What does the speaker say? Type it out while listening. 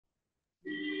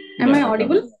Am I Yes,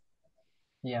 audible?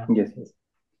 Yeah. yes.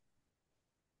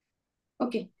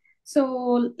 Okay.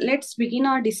 So let's begin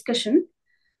our discussion.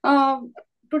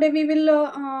 Today we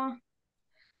will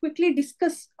quickly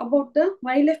discuss about the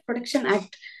Wildlife Protection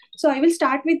Act. So I will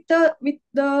start with the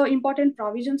important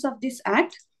provisions of this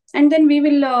act, and then we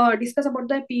will discuss about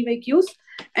the PYQs,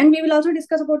 and we will also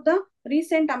discuss about the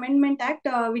recent Amendment Act,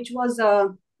 which was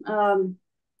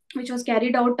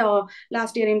carried out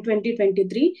last year in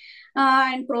 2023,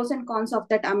 and pros and cons of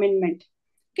that amendment.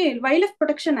 Okay, Wildlife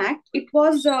Protection Act, it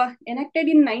was enacted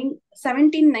in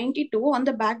 1792 on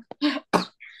the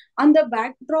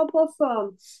backdrop of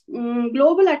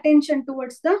global attention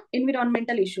towards the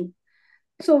environmental issue.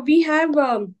 So we have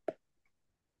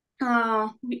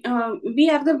we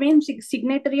are the main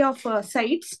signatory of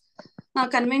CITES,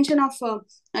 Convention of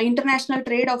International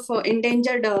Trade of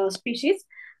Endangered Species.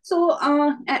 So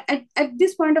at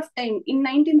this point of time in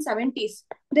 1970s,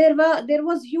 there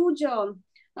was huge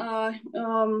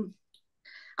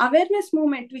awareness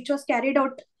movement which was carried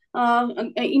out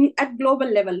at global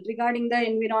level regarding the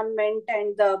environment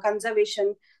and the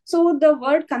conservation. So the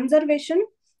word conservation,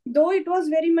 though it was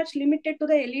very much limited to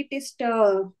the elitist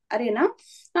arena,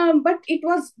 but it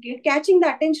was catching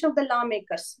the attention of the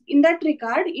lawmakers. In that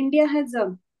regard, India has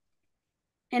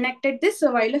enacted this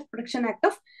Wildlife Protection Act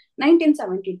of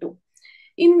 1972.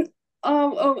 In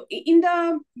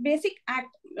the basic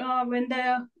act, when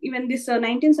this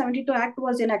 1972 act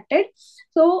was enacted,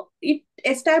 so it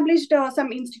established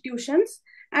some institutions,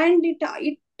 and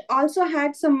it also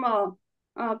had some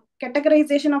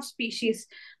categorization of species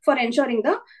for ensuring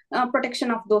the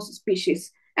protection of those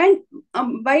species. And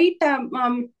by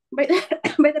the, by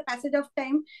the passage of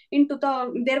time in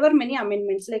 2000, there were many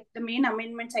amendments. Like the main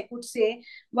amendments, I could say,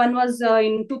 one was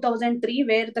in 2003,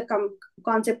 where the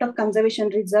concept of conservation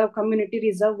reserve, community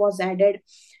reserve was added.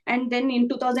 And then in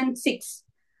 2006,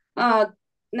 tiger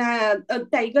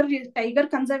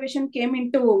conservation came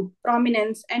into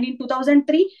prominence. And in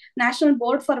 2003, National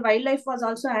Board for Wildlife was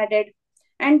also added.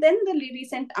 And then the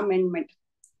recent amendment.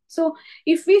 So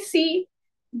if we see,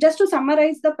 just to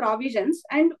summarize the provisions,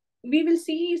 and we will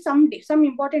see some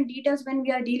important details when we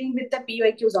are dealing with the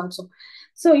PYQs also.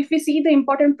 So if we see the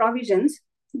important provisions,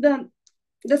 the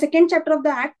second chapter of the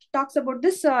act talks about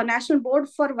this National Board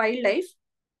for Wildlife.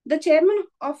 The chairman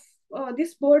of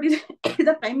this board is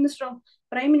the Prime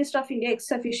Minister of India, ex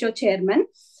officio chairman.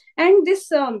 And this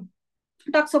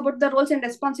talks about the roles and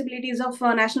responsibilities of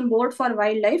National Board for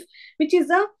Wildlife, which is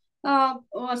a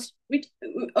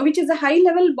which is a high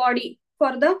level body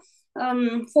for the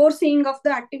foreseeing of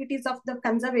the activities of the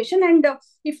conservation. And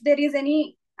if there is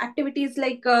any activities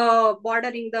like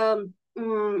bordering the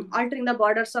altering the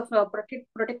borders of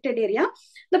protected area,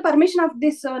 the permission of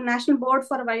this National Board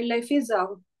for Wildlife is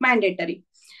mandatory.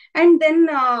 And then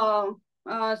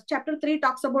chapter 3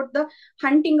 talks about the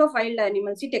hunting of wild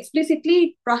animals. It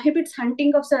explicitly prohibits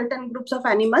hunting of certain groups of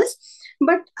animals,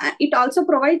 but it also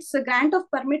provides a grant of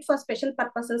permit for special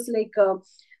purposes, like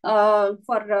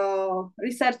for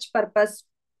research purpose.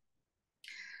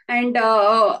 And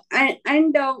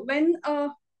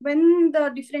when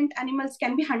the different animals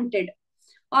can be hunted,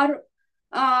 or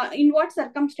in what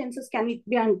circumstances can it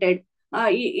be hunted.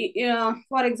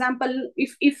 For example,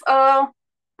 if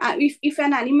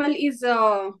an animal is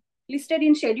listed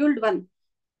in Scheduled 1,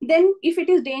 then if it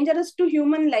is dangerous to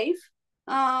human life,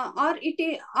 or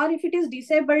if it is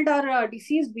disabled or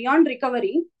diseased beyond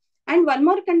recovery. And one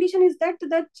more condition is that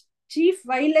the chief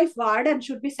wildlife warden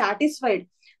should be satisfied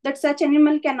that such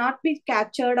animal cannot be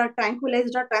captured or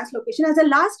tranquilized or translocation. As a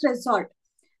last resort,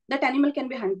 that animal can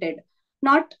be hunted,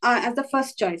 not as the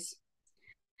first choice.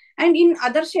 And in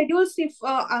other schedules, if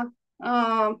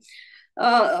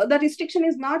the restriction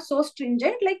is not so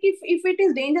stringent, like if it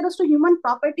is dangerous to human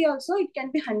property also, it can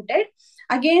be hunted.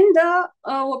 Again, the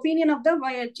opinion of the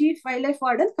chief wildlife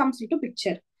warden comes into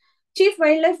picture. Chief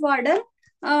wildlife warden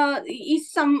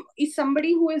is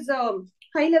somebody who is a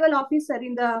high level officer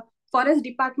in the forest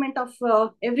department of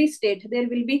every state. There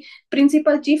will be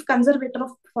principal chief conservator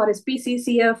of forest,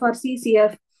 PCCF or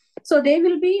CCF. So they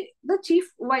will be the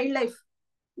chief wildlife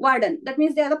warden. That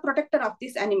means they are the protector of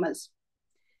these animals.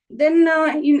 Then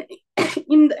in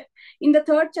the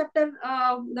third chapter,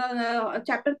 the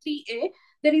chapter 3A,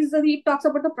 he talks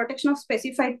about the protection of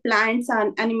specified plants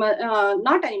and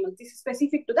not animals. This is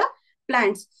specific to the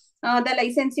plants. The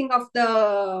licensing of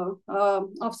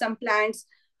some plants,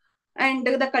 and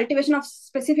the cultivation of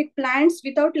specific plants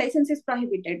without license is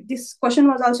prohibited. This question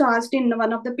was also asked in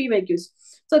one of the PYQs.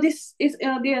 So this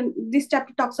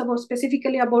chapter talks about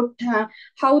specifically about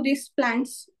how these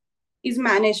plants is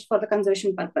managed for the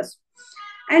conservation purpose.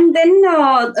 And then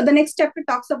the next chapter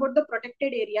talks about the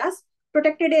protected areas.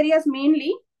 Protected areas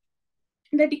mainly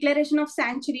the declaration of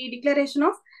sanctuary, declaration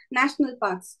of national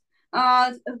parks.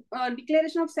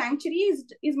 Declaration of sanctuary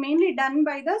is mainly done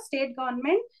by the state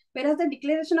government, whereas the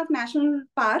declaration of national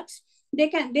parks,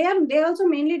 they are also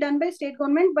mainly done by state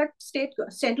government, but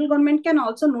central government can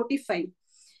also notify.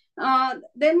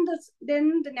 Then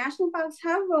the national parks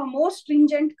have more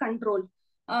stringent control.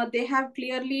 They have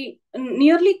nearly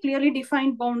clearly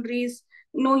defined boundaries.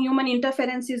 No human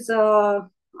interference is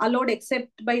allowed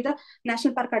except by the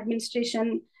National Park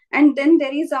Administration. And then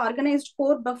there is an organized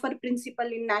core buffer principle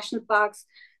in national parks,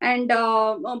 and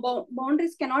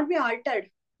boundaries cannot be altered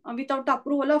without the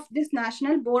approval of this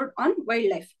National Board on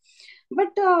Wildlife.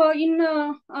 But in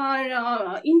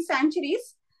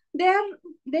sanctuaries, they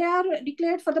are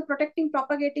declared for the protecting,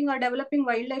 propagating, or developing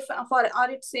wildlife for or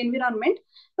its environment.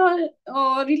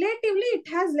 Relatively, it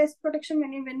has less protection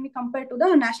when we compare to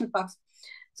the national parks.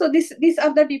 So these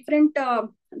are the different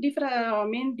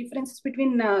main differences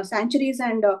between sanctuaries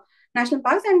and national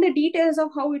parks, and the details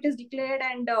of how it is declared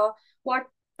and what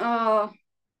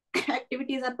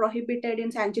activities are prohibited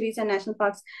in sanctuaries and national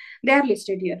parks. They are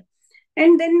listed here.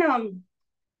 And then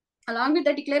along with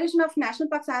the declaration of national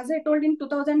parks, as I told in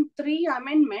 2003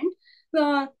 amendment,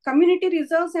 community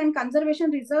reserves and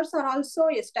conservation reserves are also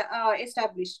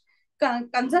established.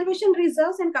 Conservation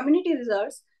reserves and community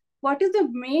reserves, what is the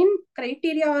main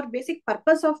criteria or basic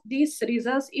purpose of these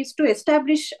reserves is to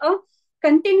establish a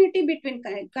continuity between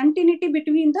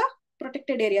the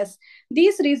protected areas.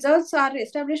 These reserves are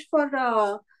established for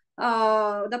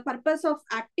the purpose of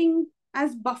acting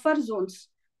as buffer zones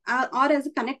or as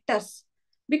connectors,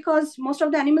 because most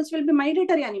of the animals will be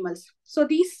migratory animals. So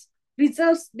these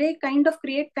reserves, they kind of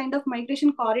create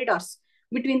migration corridors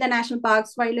between the national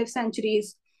parks, wildlife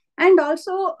sanctuaries, and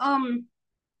also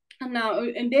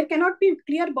and there cannot be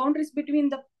clear boundaries between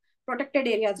the protected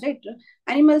areas, right?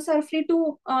 Animals are free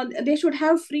to, they should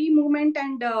have free movement,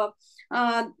 and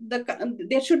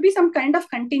there should be some kind of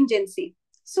contingency.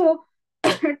 So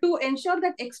to ensure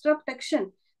that extra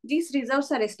protection, these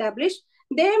reserves are established.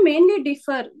 They mainly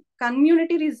differ.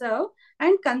 Community reserve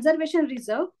and conservation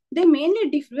reserve, they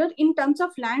mainly differ in terms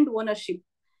of land ownership.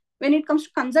 When it comes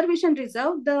to conservation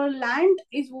reserve, the land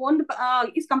is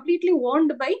completely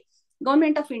owned by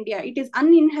Government of India. It is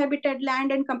uninhabited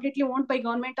land and completely owned by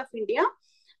Government of India.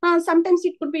 Sometimes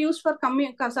it could be used for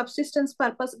subsistence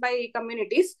purpose by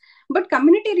communities, but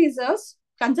community reserves,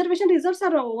 conservation reserves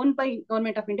are owned by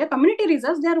Government of India. Community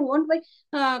reserves, they are owned by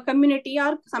community,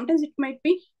 or sometimes it might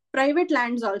be private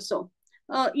lands also.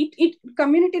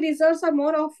 Community reserves are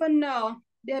more often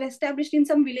they are established in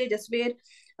some villages where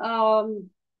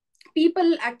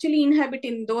people actually inhabit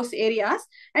in those areas,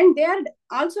 and they are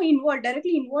also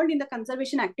directly involved in the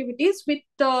conservation activities with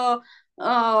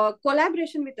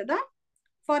collaboration with the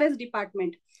forest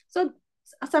department. So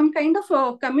some kind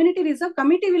of community reserve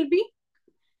committee will be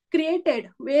created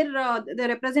where the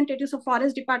representatives of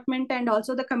forest department and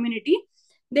also the community,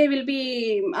 they will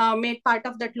be made part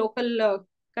of that local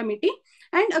committee,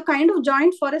 and a kind of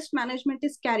joint forest management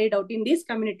is carried out in these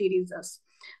community reserves.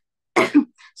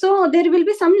 So there will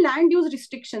be some land use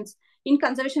restrictions in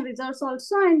conservation reserves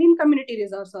also and in community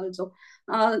reserves also.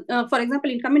 For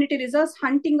example, in community reserves,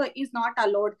 hunting is not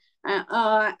allowed,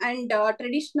 and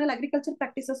traditional agriculture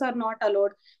practices are not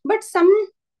allowed. But some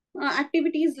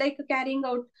activities like carrying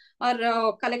out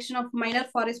or collection of minor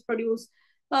forest produce,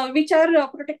 which are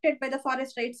protected by the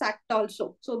Forest Rights Act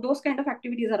also. So those kind of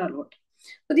activities are allowed.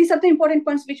 So these are the important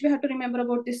points which we have to remember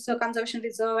about this conservation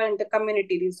reserve and the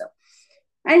community reserve.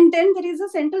 And then there is a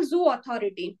Central Zoo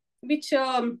Authority, which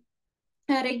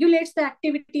regulates the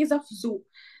activities of zoo.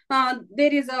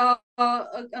 There is a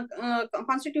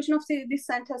constitution of this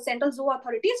Central Zoo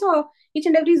Authority. So each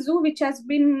and every zoo which has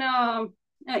been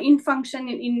in function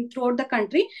in throughout the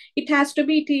country, it will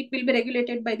be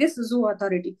regulated by this Zoo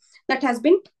Authority that has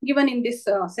been given in this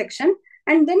section.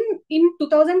 And then in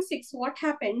 2006, what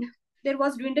happened? There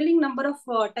was dwindling number of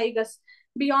tigers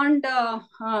beside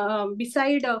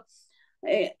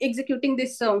executing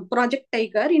this Project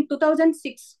Tiger. In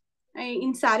 2006,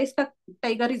 in Sariska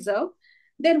Tiger Reserve,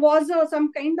 there was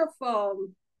some kind of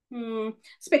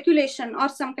speculation or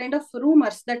some kind of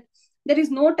rumors that there is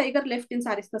no tiger left in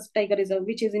Sariska Tiger Reserve,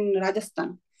 which is in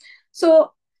Rajasthan.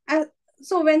 So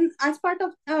when as part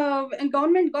of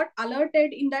government got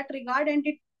alerted in that regard, and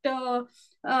it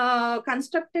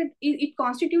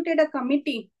constituted a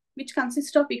committee which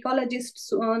consists of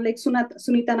ecologists like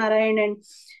Sunita Narayan and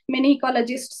many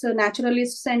ecologists,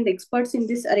 naturalists, and experts in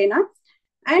this arena.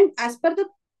 And as per the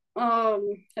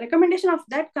recommendation of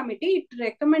that committee, it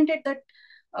recommended that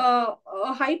a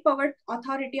high-powered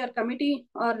authority or committee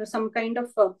or some kind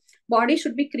of body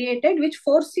should be created which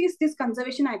foresees these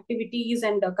conservation activities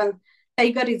and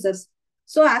tiger reserves.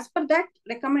 So as per that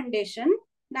recommendation,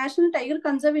 National Tiger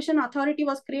Conservation Authority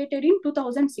was created in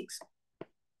 2006.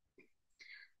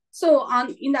 So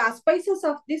in the auspices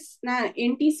of this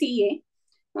NTCA,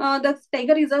 the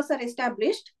tiger reserves are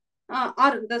established,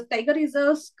 or the tiger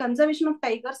reserves conservation of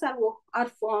tigers are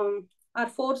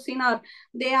foreseen, or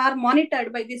they are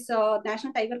monitored by this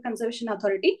National Tiger Conservation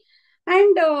Authority.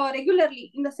 And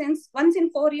regularly, in the sense, once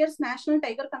in 4 years, National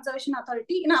Tiger Conservation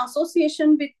Authority, in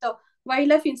association with the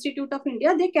Wildlife Institute of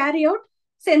India, they carry out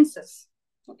census.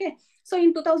 Okay, so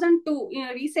in 2002,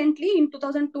 recently in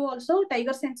 2002 also,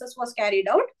 tiger census was carried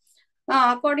out.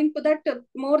 According to that,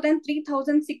 more than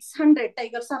 3,600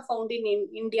 tigers are found in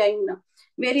India in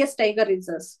various tiger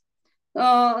reserves.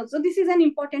 So this is an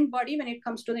important body when it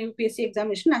comes to the UPSC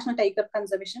examination, National Tiger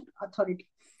Conservation Authority.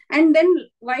 And then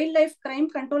Wildlife Crime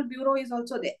Control Bureau is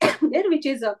also there, which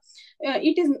is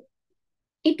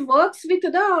it works with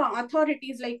the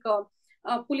authorities like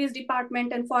police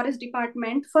department and forest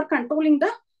department for controlling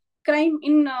the crime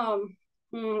in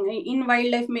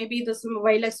wildlife, maybe this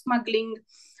wildlife smuggling,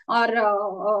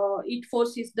 or it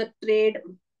forces the trade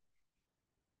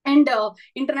and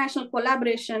international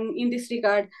collaboration in this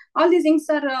regard. All these things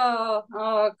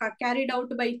are carried out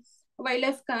by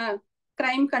Wildlife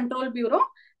Crime Control Bureau,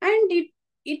 and it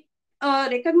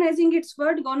recognizing its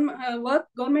work,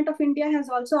 Government of India has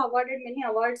also awarded many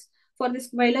awards for this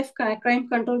Wildlife Crime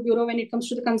Control Bureau when it comes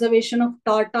to the conservation of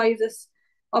tortoises,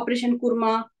 Operation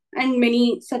Kurma, and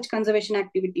many such conservation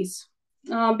activities.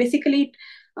 Basically,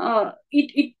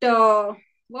 it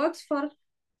works for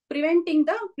preventing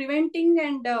the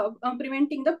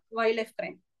wildlife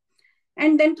crime.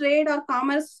 And then trade or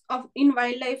commerce in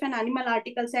wildlife and animal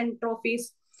articles and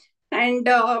trophies, and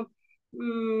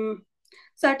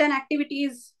certain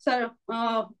activities,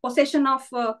 possession of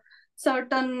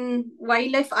certain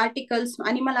wildlife articles,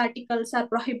 animal articles are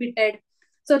prohibited.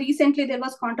 So recently there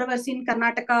was controversy in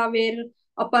Karnataka where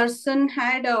a person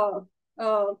had a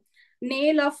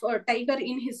nail of a tiger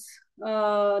in his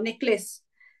necklace,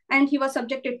 and he was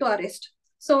subjected to arrest.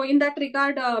 So in that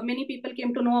regard, many people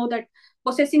came to know that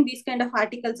possessing these kind of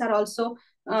articles are also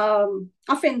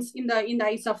offense in the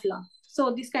eyes of law.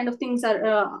 So these kind of things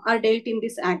are dealt in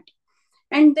this act.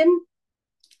 And then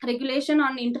regulation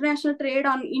on international trade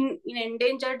in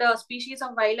endangered species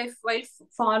of wild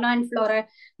fauna and flora.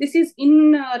 This is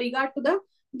in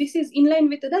this is in line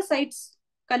with the CITES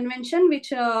convention,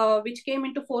 which came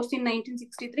into force in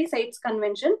 1963, CITES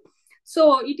convention.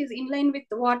 So it is in line with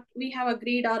what we have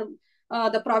agreed, or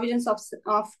the provisions of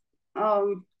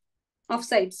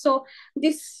CITES. So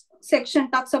this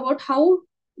section talks about how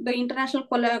the international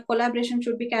collaboration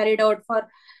should be carried out for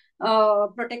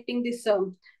protecting this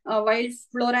wild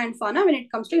flora and fauna when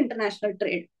it comes to international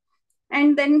trade.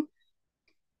 And then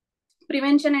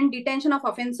prevention and detention of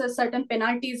offenses, certain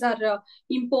penalties are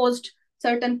imposed,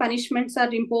 certain punishments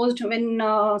are imposed when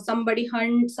somebody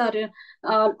hunts or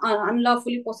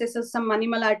unlawfully possesses some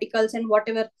animal articles and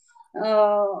whatever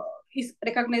is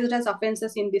recognized as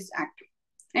offenses in this act.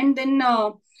 And then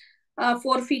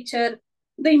forfeiture,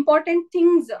 the important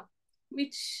things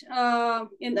which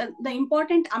in the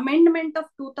important amendment of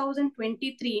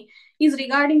 2023 is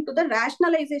regarding to the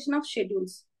rationalization of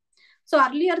schedules. So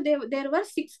earlier there were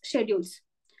 6 schedules.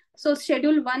 So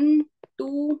schedule 1,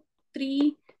 2,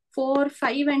 3, 4,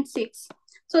 5, and 6.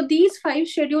 So these 5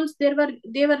 schedules they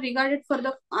were regarded for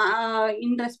the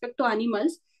in respect to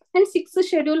animals, and 6th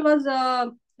schedule was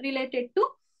related to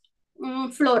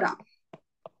flora.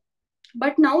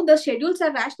 But now the schedules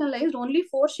are rationalized. Only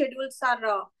 4 schedules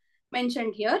are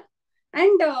mentioned here,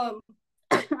 and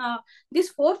this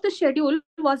 4th schedule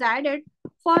was added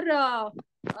for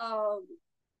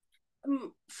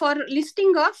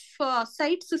listing of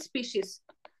CITES species,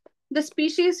 the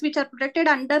species which are protected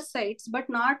under CITES but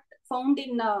not found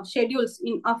in schedules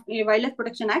of Wildlife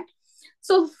Protection Act.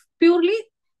 So purely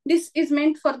this is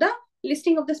meant for the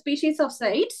listing of the species of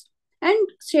CITES, and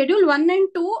schedule 1 and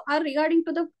 2 are regarding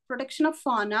to the protection of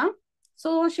fauna.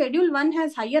 So schedule 1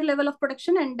 has higher level of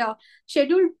protection, and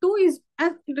schedule 2 is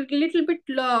a little bit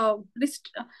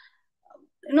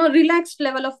relaxed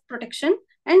level of protection,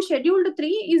 and schedule 3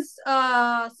 is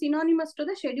synonymous to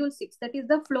the schedule 6, that is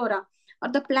the flora or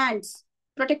the plants.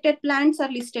 Protected plants are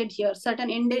listed here,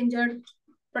 certain endangered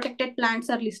protected plants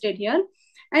are listed here.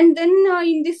 And then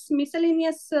in this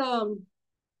miscellaneous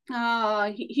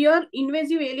here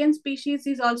invasive alien species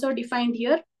is also defined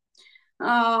here.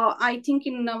 I think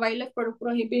in Wildlife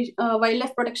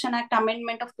Protection Act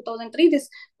Amendment of 2003, this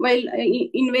while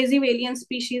invasive alien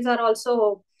species are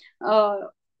also uh,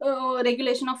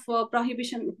 regulation or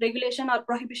prohibition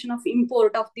of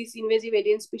import of these invasive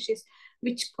alien species,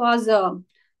 which cause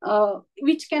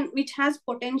which has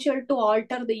potential to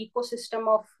alter the ecosystem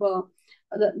of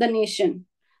the nation,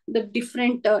 the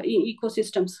different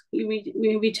ecosystems,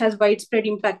 which has widespread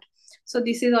impact. So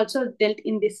this is also dealt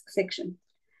in this section.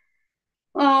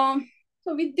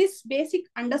 So with this basic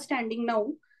understanding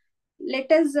now,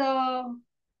 let us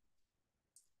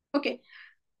okay,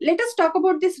 let us talk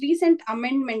about this recent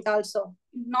amendment also.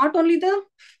 Not only the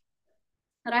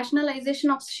rationalization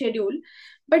of schedule,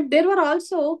 but there were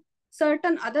also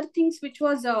certain other things which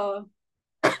was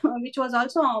which was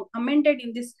also amended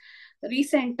in this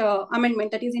recent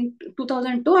amendment, that is in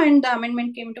 2002, and the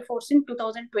amendment came into force in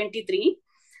 2023.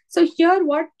 So here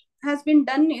what has been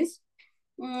done is,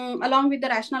 along with the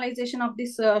rationalization of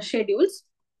these schedules,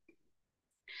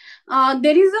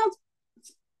 there is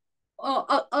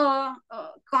a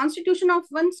constitution of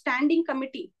one standing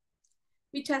committee,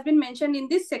 which has been mentioned in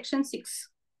this section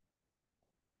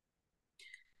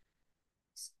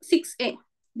 6A.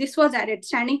 This was added,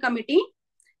 standing committee.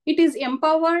 It is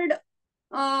empowered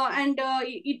and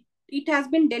it has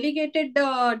been delegated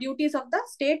duties of the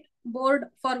State Board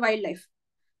for Wildlife.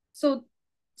 So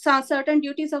certain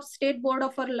duties of State Board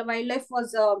for Wildlife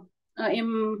was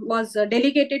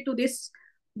delegated to this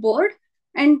board.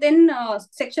 And then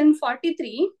section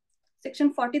 43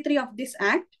 of this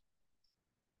act,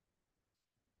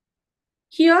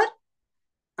 here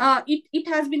it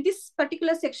has been, this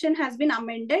particular section has been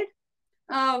amended,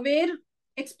 where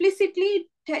explicitly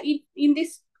in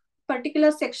this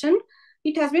particular section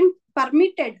it has been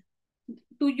permitted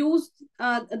to use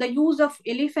the use of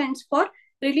elephants for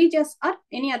religious or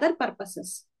any other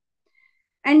purposes.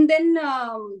 And then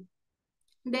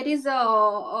there is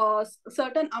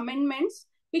certain amendments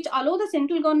which allow the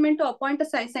central government to appoint a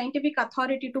scientific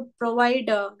authority to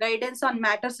provide guidance on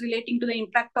matters relating to the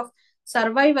impact of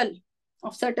survival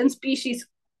of certain species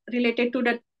related to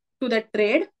the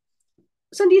trade.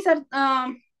 So these are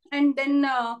and then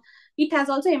it has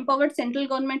also empowered central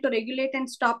government to regulate and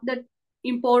stop the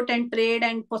import and trade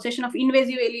and possession of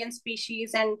invasive alien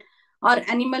species and or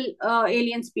animal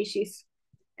alien species.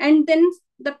 And then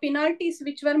the penalties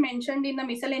which were mentioned in the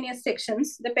miscellaneous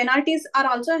sections, the penalties are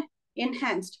also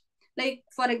enhanced. Like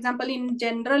for example, in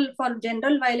general, for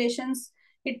general violations,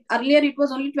 earlier it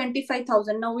was only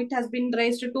 25,000. Now it has been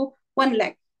raised to 1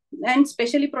 lakh. And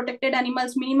specially protected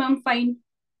animals minimum fine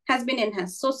has been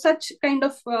enhanced. So such kind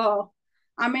of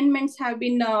amendments have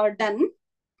been done.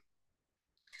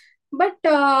 But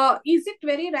is it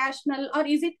very rational, or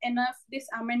is it enough, these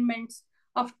amendments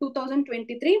of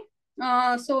 2023?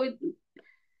 So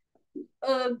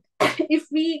if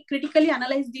we critically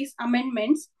analyze these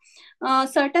amendments,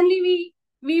 certainly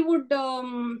we would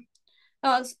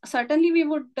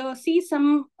see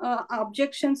some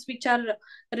objections which are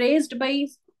raised by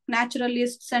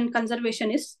naturalists and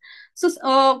conservationists.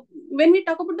 So when we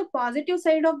talk about the positive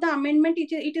side of the amendment,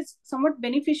 it is somewhat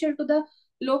beneficial to the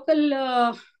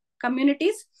local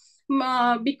communities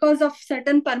because of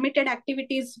certain permitted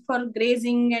activities for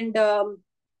grazing and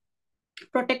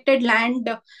protected land,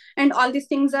 and all these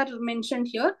things are mentioned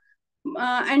here,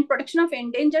 and protection of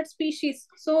endangered species.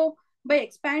 So by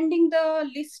expanding the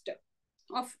list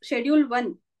of Schedule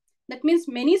 1, that means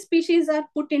many species are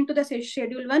put into the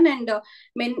Schedule 1, and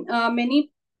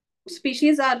many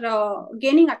species are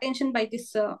gaining attention by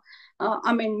this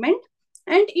amendment.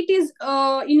 And it is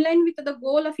in line with the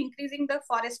goal of increasing the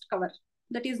forest cover.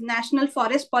 That is National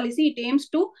Forest Policy. It aims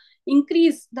to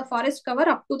increase the forest cover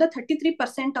up to the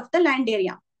 33% of the land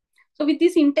area. So with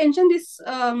this intention, this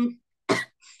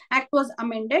act was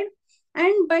amended.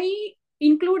 And by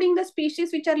including the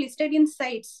species which are listed in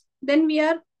sites, then we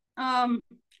are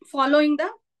following the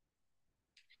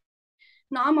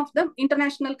norm of the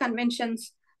international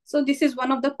conventions. So this is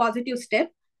one of the positive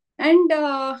steps. And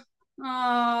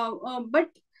but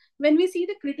when we see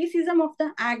the criticism of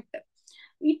the act,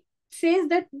 it says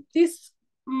that this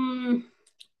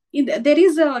there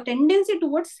is a tendency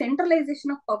towards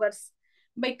centralization of powers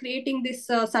by creating this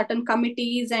certain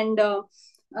committees and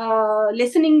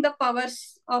lessening the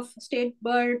powers of State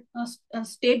Board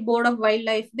of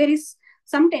Wildlife. There is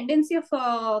some tendency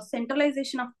of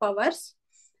centralization of powers.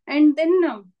 And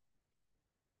then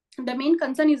the main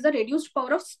concern is the reduced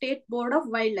power of State Board of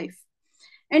Wildlife.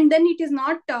 And then it is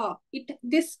not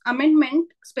this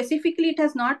amendment specifically, it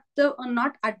has not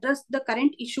addressed the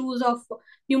current issues of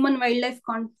human wildlife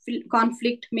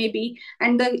conflict maybe,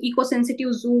 and the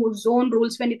eco-sensitive zone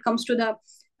rules when it comes to the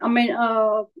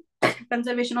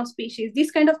conservation of species.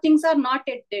 These kind of things are not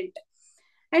yet dealt.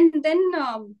 And then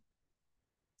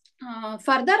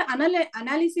further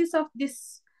analysis of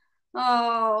this,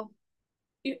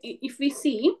 if we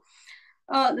see,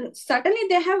 certainly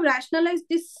they have rationalized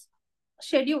these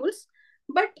schedules,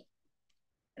 but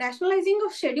rationalizing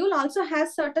of schedule also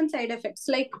has certain side effects,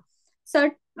 like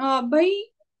by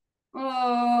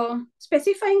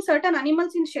specifying certain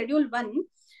animals in schedule 1,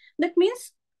 that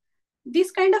means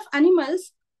these kind of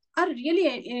animals are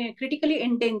really critically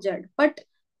endangered. But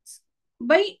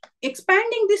by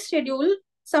expanding this schedule,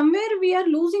 somewhere we are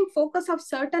losing focus of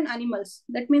certain animals.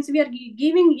 That means we are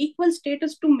giving equal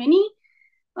status to many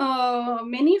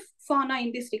fauna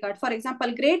in this regard. For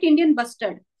example, great Indian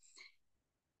bustard.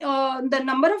 The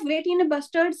number of great Indian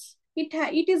bustards,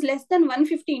 it is less than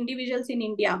 150 individuals in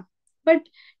India, but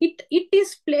it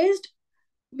is placed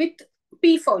with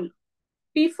peafowl.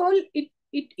 Peafowl,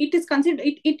 it is considered,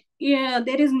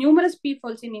 there is numerous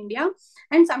peafowls in India,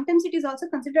 and sometimes it is also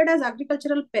considered as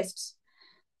agricultural pests.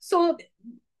 So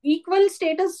equal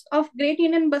status of great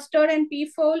Indian bustard and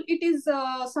peafowl, it is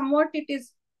somewhat, it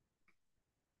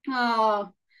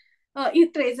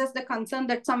raises the concern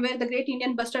that somewhere the great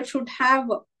Indian bustard should have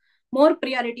more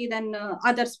priority than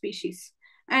other species.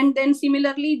 And then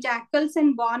similarly, jackals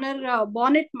and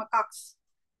bonnet macaques,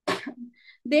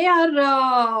 they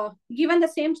are given the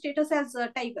same status as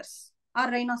tigers or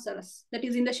rhinoceros, that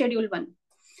is in the schedule 1.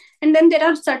 And then there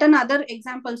are certain other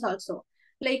examples also,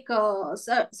 like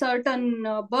certain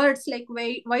birds like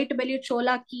white-bellied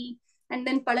cholaki, and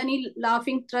then Palani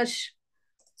laughing thrush.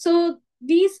 So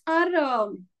these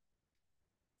are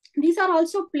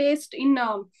also placed in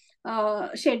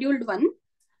scheduled 1,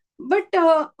 but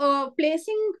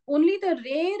placing only the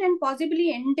rare and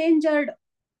possibly endangered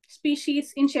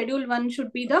species in schedule 1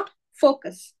 should be the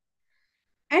focus.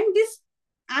 And this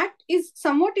act is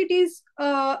somewhat, it is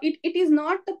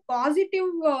not the positive,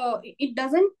 it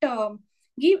doesn't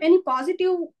give any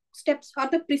positive steps or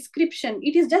the prescription.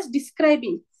 It is just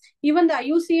describing. Even the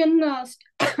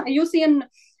IUCN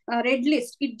red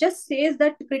list, it just says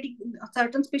that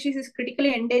certain species is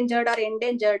critically endangered or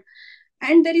endangered,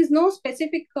 and there is no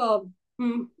specific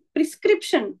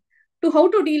prescription to how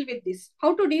to deal with this.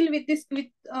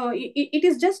 It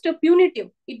is just a punitive.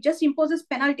 It just imposes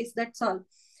penalties, that's all.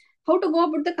 How to go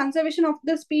about the conservation of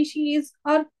the species,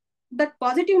 or that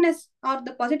positiveness or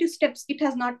the positive steps, it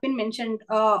has not been mentioned,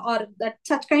 or that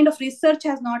such kind of research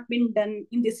has not been done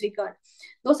in this regard.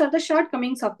 Those are the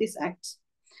shortcomings of these acts.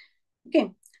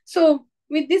 Okay, so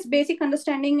with this basic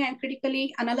understanding and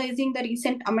critically analyzing the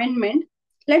recent amendment,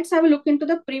 let's have a look into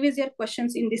the previous year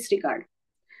questions in this regard.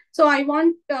 So I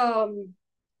want the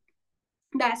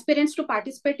aspirants to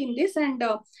participate in this and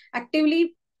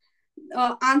actively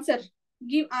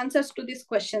give answers to these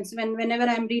questions whenever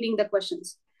I'm reading the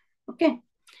questions. Okay.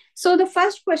 So the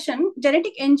first question,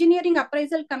 genetic engineering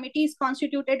appraisal committee is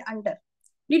constituted under.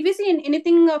 Did we see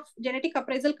anything of genetic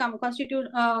appraisal committee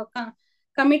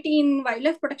in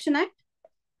Wildlife Protection Act?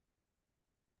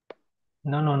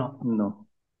 No.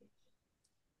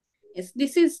 Yes,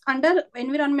 this is under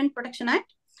Environment Protection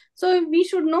Act. So we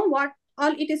should know what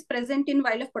all it is present in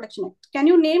Wildlife Protection Act. Can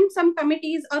you name some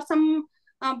committees or some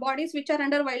bodies which are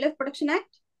under Wildlife Protection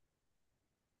Act?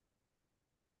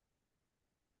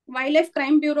 Wildlife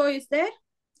Crime Bureau is there.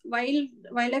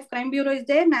 Wildlife Crime Bureau is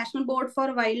there. National Board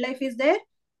for Wildlife is there.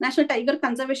 National Tiger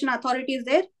Conservation Authority is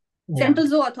there. Yeah. Central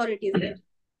Zoo Authority is there.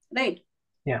 Right?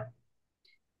 Yeah.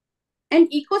 And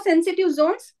eco-sensitive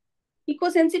zones.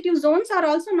 Eco-sensitive zones are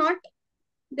also not,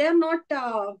 they are not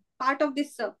part of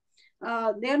this, they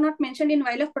are not mentioned in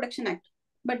Wildlife Protection Act,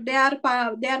 but they are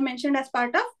mentioned as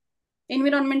part of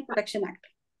Environment Protection Act.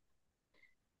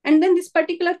 And then this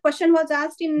particular question was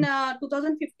asked in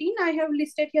 2015. I have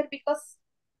listed here because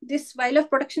this Wildlife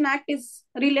Protection Act is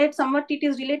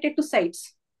related to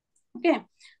sites. Okay.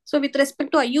 So with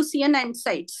respect to IUCN and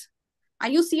sites,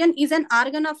 IUCN is an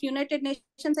organ of United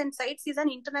Nations and sites is an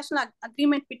international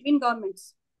agreement between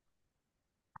governments.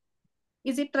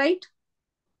 Is it right?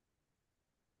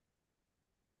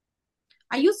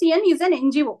 IUCN is an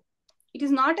NGO. It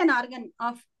is not an organ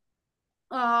of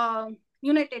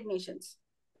United Nations.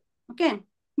 Okay.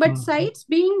 But sites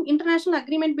being international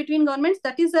agreement between governments,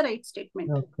 that is the right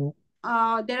statement. Okay.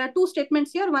 There are two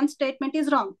statements here. One statement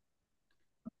is wrong.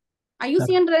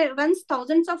 IUCN runs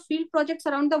thousands of field projects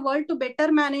around the world to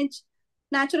better manage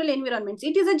natural environments.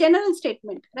 It is a general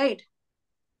statement, right?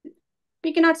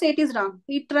 We cannot say it is wrong.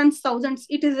 It runs thousands.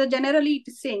 It is generally it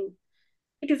is saying.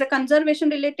 It is a conservation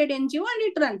related NGO and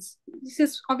it runs. This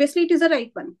is obviously it is a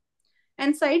right one.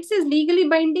 And sites is legally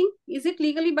binding. Is it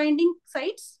legally binding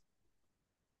sites?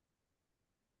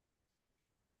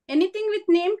 Anything with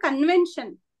name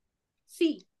convention,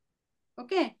 C.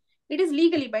 Okay, it is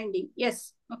legally binding.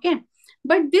 Yes. Okay,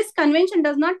 but this convention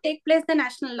does not take place the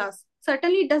national laws.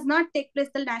 Certainly, it does not take place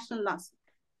the national laws.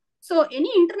 So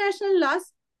any international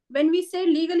laws, when we say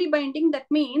legally binding, that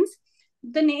means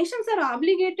the nations are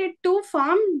obligated to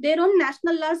form their own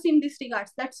national laws in this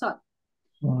regards. That's all.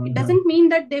 It doesn't mean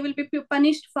that they will be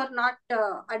punished for not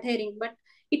adhering, but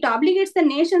it obligates the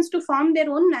nations to form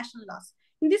their own national laws.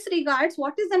 In this regards,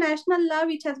 what is the national law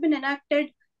which has been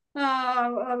enacted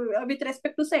with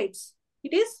respect to sites?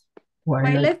 It is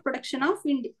Wildlife Protection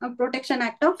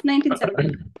Act of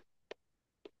 1970.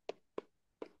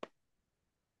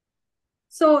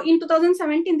 So in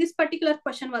 2017, this particular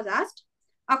question was asked.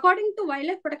 According to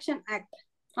Wildlife Protection Act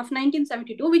of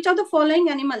 1972, which of the following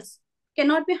animals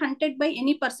cannot be hunted by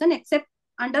any person except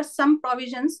under some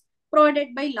provisions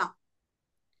provided by law?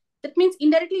 That means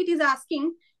indirectly it is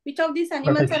asking which of these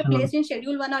animals are placed in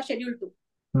Schedule 1 or Schedule 2.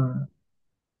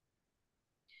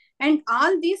 And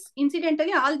all these,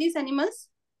 incidentally, all these animals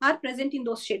are present in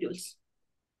those schedules.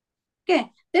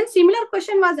 Okay. Then similar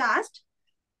question was asked.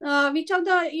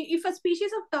 If a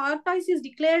species of tortoise is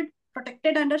declared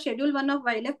protected under Schedule 1 of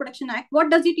Wildlife Protection Act, what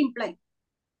does it imply?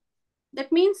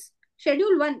 That means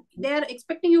Schedule 1, they are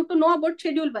expecting you to know about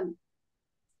Schedule 1.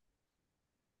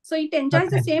 So it enjoys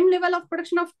the same level of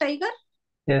protection of tiger?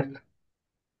 Yes.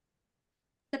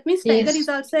 That means tiger is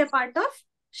also a part of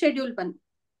Schedule 1.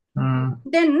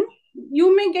 Then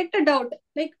you may get a doubt,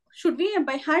 like, should we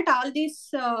by heart all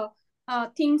these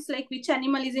things like which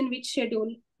animal is in which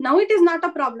schedule? Now it is not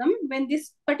a problem. When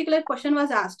this particular question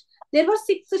was asked, there were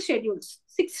 6 schedules.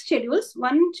 6 schedules.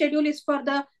 One schedule is for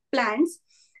the plants.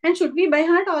 And should we by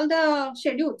heart all the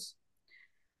schedules?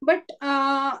 But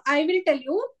I will tell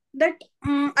you that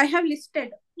I have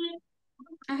listed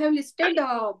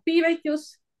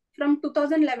PYQs from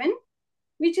 2011,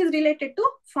 which is related to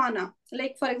fauna.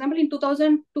 Like, for example, in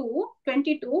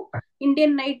 2022,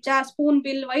 Indian nightjar,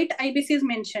 spoonbill, white ibis is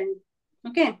mentioned.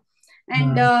 Okay.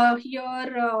 And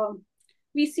here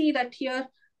we see that here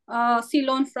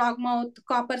Ceylon frogmouth,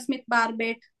 coppersmith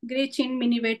barbet, grey chin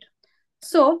minivet.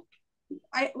 So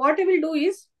what I will do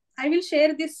is I will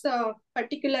share this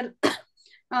particular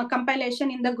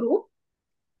compilation in the group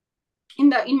in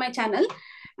my channel.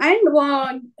 And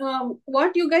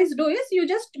what you guys do is you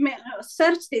just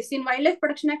search this in Wildlife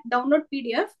Protection Act download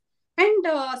PDF and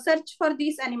search for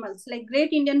these animals like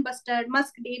Great Indian Bustard,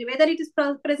 Musk Deer, whether it is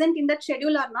present in that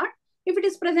schedule or not. If it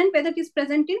is present, whether it is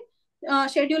present in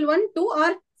Schedule 1, 2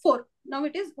 or 4. Now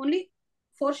it is only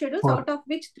 4 schedules, out of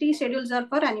which 3 schedules are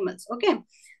for animals. Okay.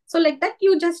 So like that,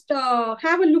 you just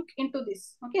have a look into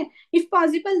this. Okay. If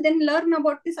possible, then learn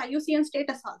about this IUCN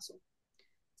status also.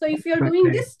 So if you're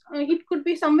doing this, it could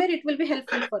be somewhere it will be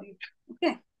helpful for you.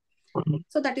 Okay.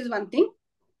 So that is one thing.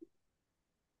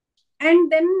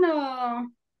 And then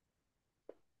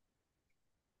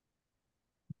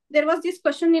there was this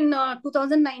question in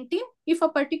 2019. If a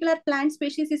particular plant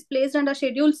species is placed under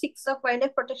Schedule 6 of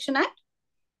Wildlife Protection Act,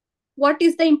 what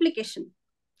is the implication?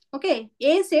 Okay.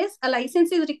 A says a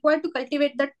license is required to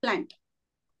cultivate that plant.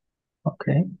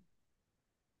 Okay.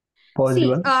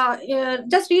 See,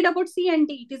 just read about C and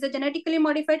D. It is a genetically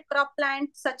modified crop plant.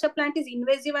 Such a plant is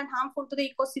invasive and harmful to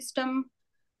the ecosystem.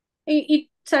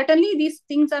 Certainly these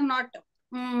things are not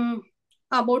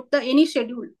about any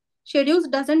schedule. Schedules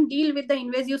doesn't deal with the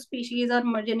invasive species or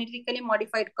genetically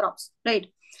modified crops, right?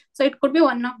 So it could be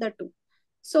one of the two.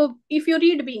 So if you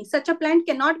read B, such a plant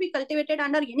cannot be cultivated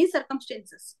under any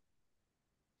circumstances.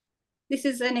 This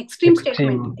is an extreme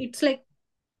statement. It's like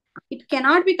it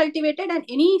cannot be cultivated in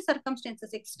any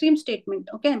circumstances, extreme statement.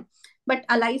 Okay. But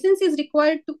a license is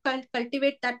required to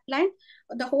cultivate that plant.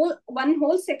 One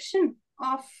whole section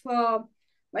of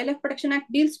Wildlife Protection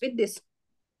Act deals with this.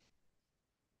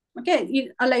 Okay.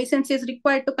 A license is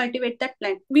required to cultivate that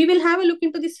plant. We will have a look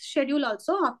into this schedule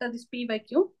also after this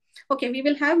PYQ. Okay. We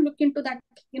will have a look into that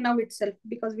now itself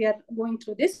because we are going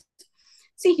through this.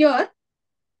 See here.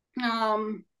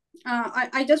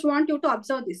 I just want you to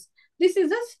observe this. This is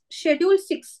the Schedule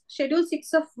 6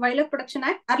 of Wildlife Protection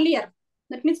Act earlier.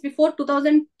 That means before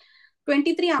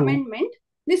 2023 amendment,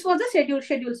 this was the Schedule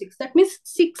 6. That means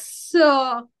six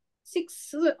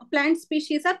plant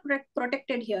species are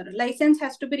protected here. License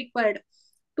has to be required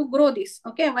to grow this.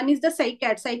 Okay, one is the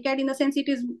cycad. Cycad in the sense it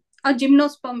is a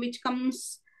gymnosperm which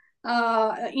comes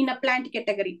in a plant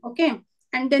category. Okay,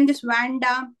 and then this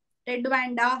vanda, red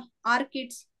vanda,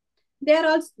 orchids. They are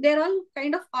all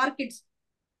kind of orchids.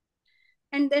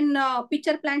 And then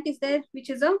pitcher plant is there, which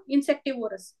is a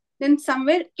insectivorous. Then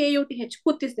somewhere KUTH,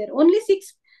 kuth is there. Only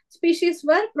 6 species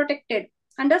were protected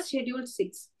under Schedule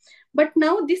 6. But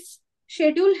now this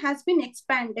schedule has been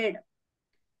expanded.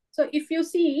 So if you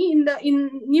see in the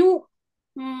new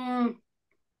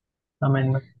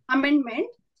amendment,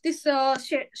 this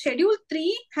schedule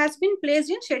 3 has been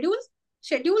placed in schedule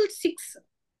 6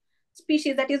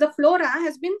 species, that is the flora,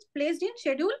 has been placed in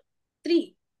schedule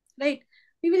 3, right?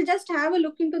 We will just have a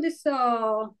look into this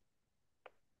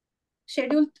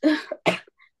schedule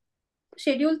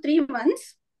schedule 3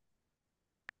 once.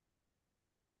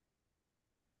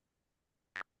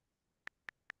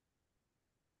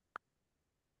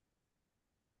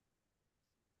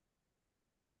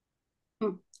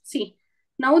 See,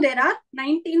 now there are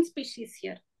 19 species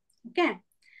here. Okay,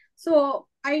 so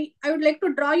I would like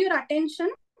to draw your attention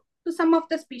to some of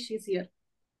the species here.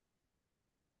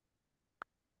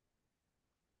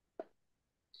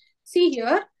 See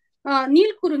here,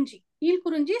 Neel Kurunji,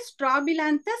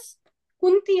 Strobilanthus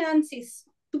kunthianus.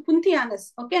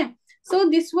 Okay, so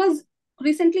this was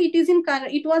recently,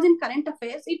 it was in current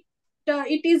affairs. It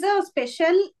is a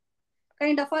special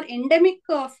kind of our endemic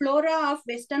flora of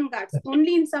Western Ghats.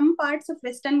 Only in some parts of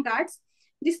Western Ghats,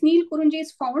 this Neel Kurunji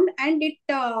is found, and it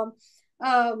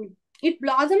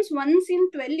blossoms once in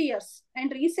 12 years.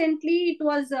 And recently, it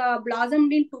was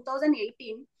blossomed in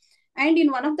 2018. And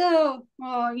in one of the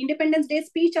Independence Day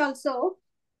speech also,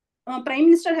 Prime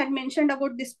Minister had mentioned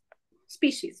about this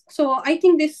species. So I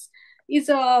think this is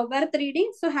worth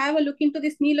reading. So have a look into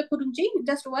this Neel Kurunji,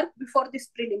 just work before this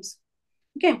prelims.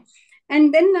 Okay.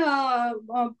 And then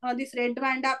this red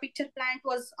vanda picture plant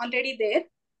was already there.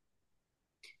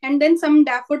 And then some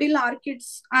daffodil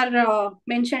orchids are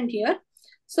mentioned here.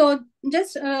 So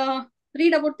just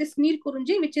read about this Neel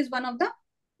Kurunji, which is one of the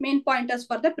main pointers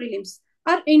for the prelims.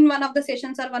 Or in one of the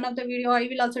sessions or one of the video, I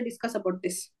will also discuss about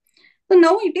this. So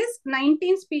now it is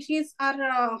 19 species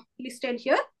are listed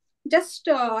here. Just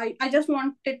I just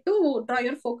wanted to draw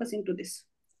your focus into this.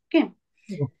 Okay.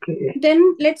 Okay.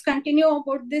 Then let's continue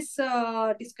about this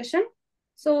discussion.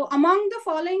 So among the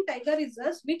following tiger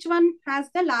reserves, which one has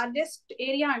the largest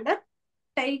area under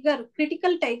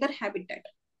critical tiger habitat?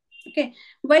 Okay.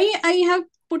 Why I have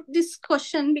put this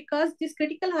question? Because this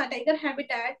critical tiger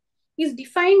habitat is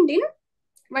defined in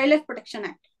Wildlife Protection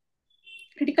Act.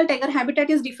 Critical tiger habitat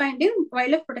is defined in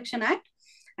Wildlife Protection Act,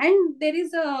 and there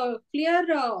is a clear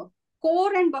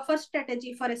core and buffer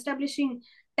strategy for establishing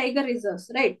tiger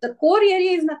reserves, right? The core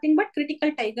area is nothing but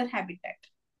critical tiger habitat.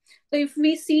 So if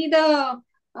we see the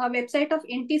website of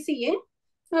NTCA,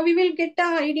 we will get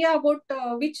an idea about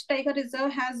which tiger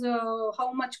reserve has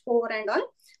how much core and all.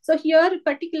 So here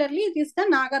particularly it is the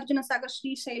Nagarjuna Sagar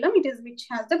Sri Shailam, it is which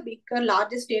has the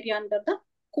largest area under the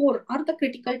core or the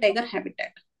critical tiger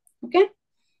habitat. Okay.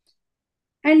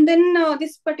 And then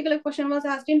this particular question was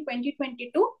asked in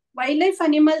 2022.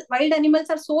 Wild animals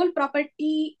are sole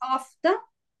property of the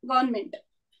government.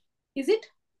 Is it?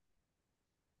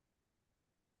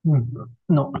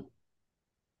 No.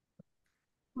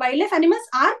 Wildlife animals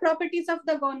are properties of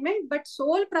the government, but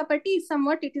sole property is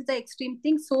somewhat, it is the extreme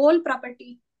thing. Sole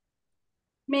property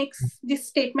makes this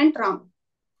statement wrong.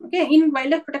 Okay, in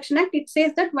Wildlife Protection Act, it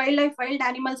says that wild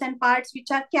animals and parts which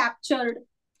are captured,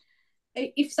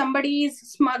 if somebody is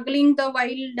smuggling the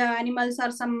wild animals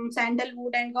or some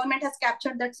sandalwood and government has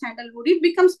captured that sandalwood, it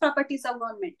becomes properties of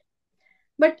government.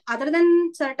 But other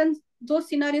than those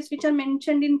scenarios which are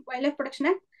mentioned in Wildlife Protection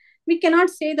Act, we cannot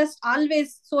say that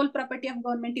always sole property of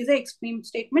government is an extreme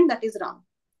statement. That is wrong.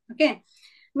 Okay.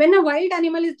 When a wild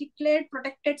animal is declared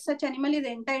protected, such animal is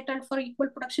entitled for equal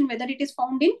protection, whether it is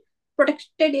found in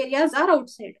protected areas or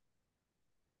outside.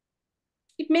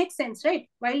 It makes sense, right?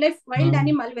 Wild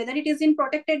animal, whether it is in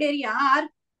protected area or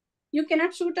you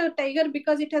cannot shoot a tiger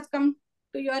because it has come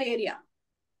to your area.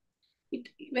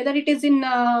 Whether it is in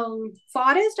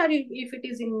forest or if it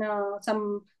is in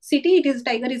some city,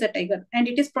 tiger is a tiger and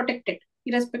it is protected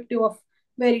irrespective of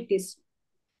where it is.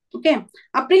 Okay.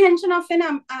 Apprehension of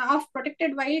of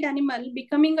protected wild animal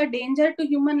becoming a danger to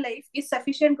human life is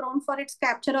sufficient ground for its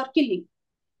capture or killing.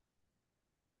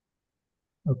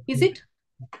 Okay. Is it?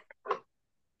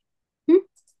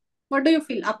 What do you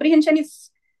feel? Apprehension is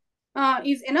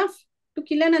enough to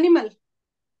kill an animal?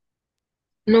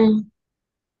 No.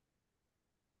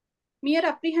 Mere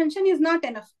apprehension is not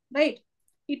enough, right?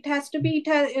 It has to be,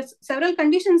 several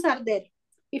conditions are there.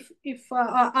 If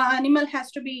an animal has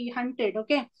to be hunted,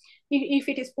 okay? If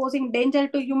it is posing danger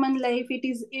to human life,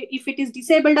 if it is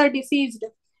disabled or diseased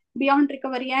beyond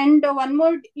recovery. And one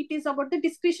more, it is about the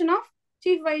discretion of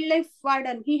Chief Wildlife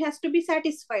Warden. He has to be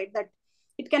satisfied that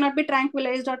it cannot be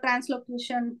tranquilized or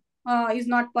translocation is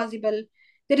not possible.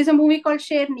 There is a movie called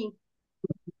Sherni,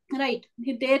 right?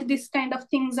 There, this kind of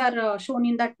things are shown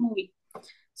in that movie.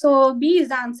 So B is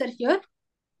the answer here.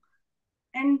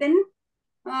 And then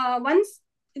once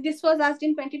this was asked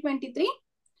in 2023,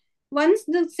 once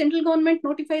the central government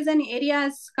notifies an area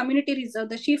as community reserve,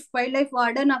 the chief wildlife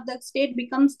warden of the state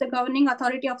becomes the governing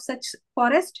authority of such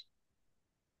forest.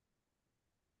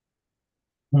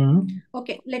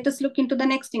 Okay, let us look into the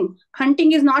next thing.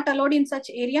 Hunting is not allowed in such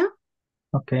area.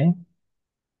 Okay.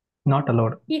 Not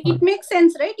allowed. It makes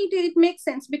sense, right? It makes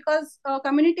sense because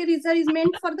community reserve is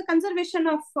meant for the conservation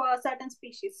of certain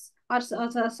species or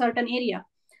a certain area.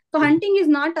 So hunting is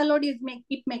not allowed.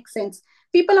 It makes sense.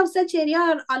 People of such area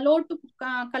are allowed to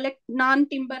collect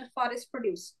non-timber forest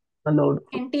produce. Allowed.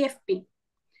 NTFP.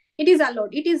 It is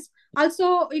allowed. It is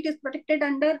protected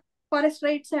under Forest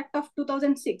Rights Act of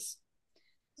 2006.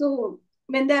 So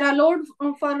when they are allowed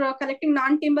for collecting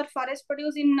non-timber forest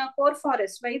produce in core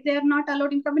forest, why they are not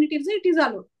allowed in communities? It is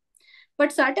allowed.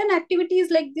 But certain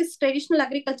activities like this traditional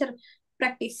agriculture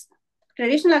practice,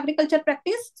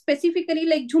 specifically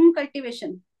like jhum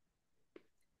cultivation,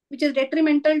 which is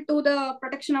detrimental to the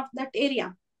protection of that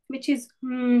area, which is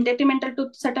detrimental to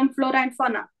certain flora and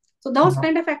fauna. So those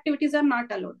kind of activities are not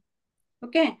allowed.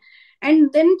 Okay.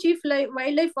 And then chief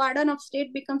wildlife warden of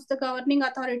state becomes the governing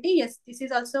authority. Yes, this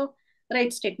is also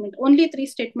right statement. Only 3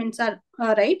 statements are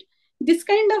right. This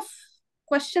kind of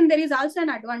question, there is also an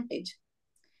advantage.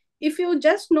 If you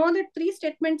just know that 3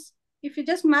 statements, if you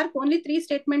just mark only 3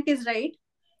 statement is right,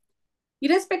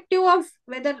 irrespective of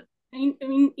whether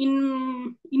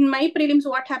in my prelims,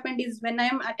 what happened is when I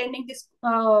am attending this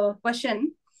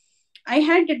question, I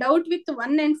had a doubt with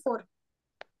 1 and 4.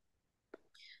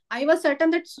 I was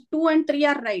certain that 2 and 3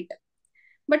 are right.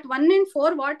 But 1 and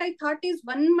 4, what I thought is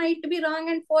 1 might be wrong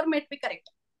and 4 might be correct.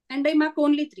 And I marked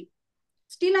only 3.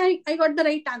 Still, I got the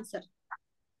right answer.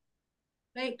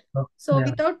 Right? So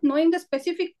without knowing the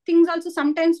specific things also,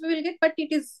 sometimes we will get, but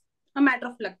it is a matter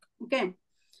of luck. Okay.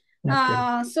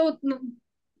 So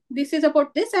this is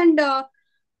about this. And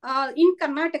in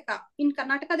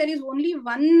Karnataka, there is only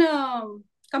one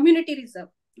community reserve.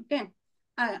 Okay.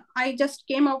 I just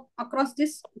came across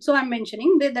this, so I'm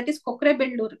mentioning that is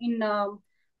Kokrebellur in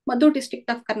Madhu district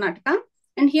of Karnataka.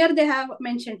 And here they have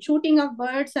mentioned shooting of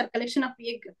birds or collection of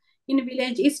egg in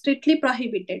village is strictly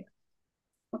prohibited.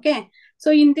 Okay.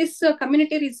 So in this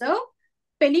community reserve,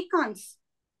 pelicans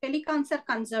are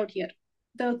conserved here.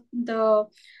 The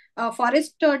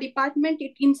forest department,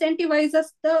 it incentivizes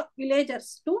the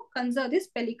villagers to conserve these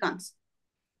pelicans.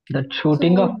 That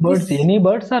shooting of birds, any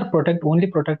birds are only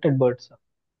protected birds?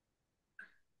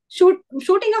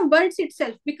 Shooting of birds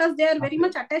itself, because they are very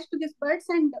much attached to these birds,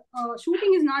 and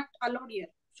shooting is not allowed here.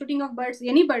 Shooting of birds,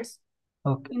 any birds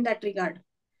in that regard.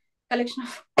 Collection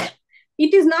of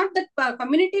it is not that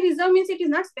community reserve means it is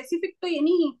not specific to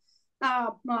any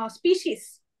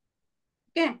species.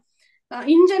 Okay.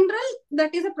 In general,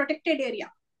 that is a protected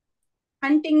area.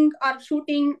 Hunting or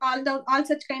shooting, all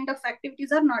such kind of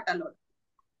activities are not allowed.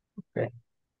 Okay.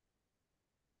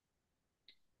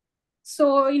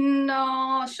 So in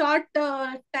short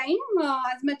time,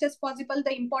 as much as possible,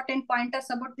 the important pointers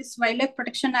about this Wildlife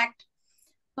Protection Act,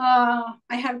 I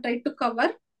have tried to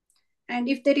cover. And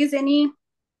if there is any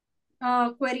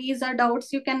queries or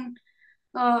doubts, you can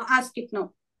ask it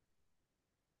now.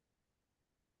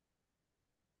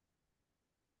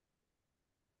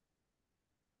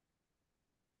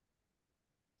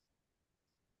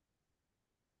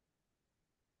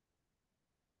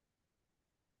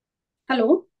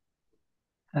 Hello.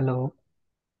 Hello.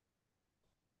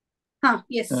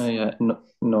 Yes. Yeah,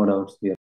 no doubts here.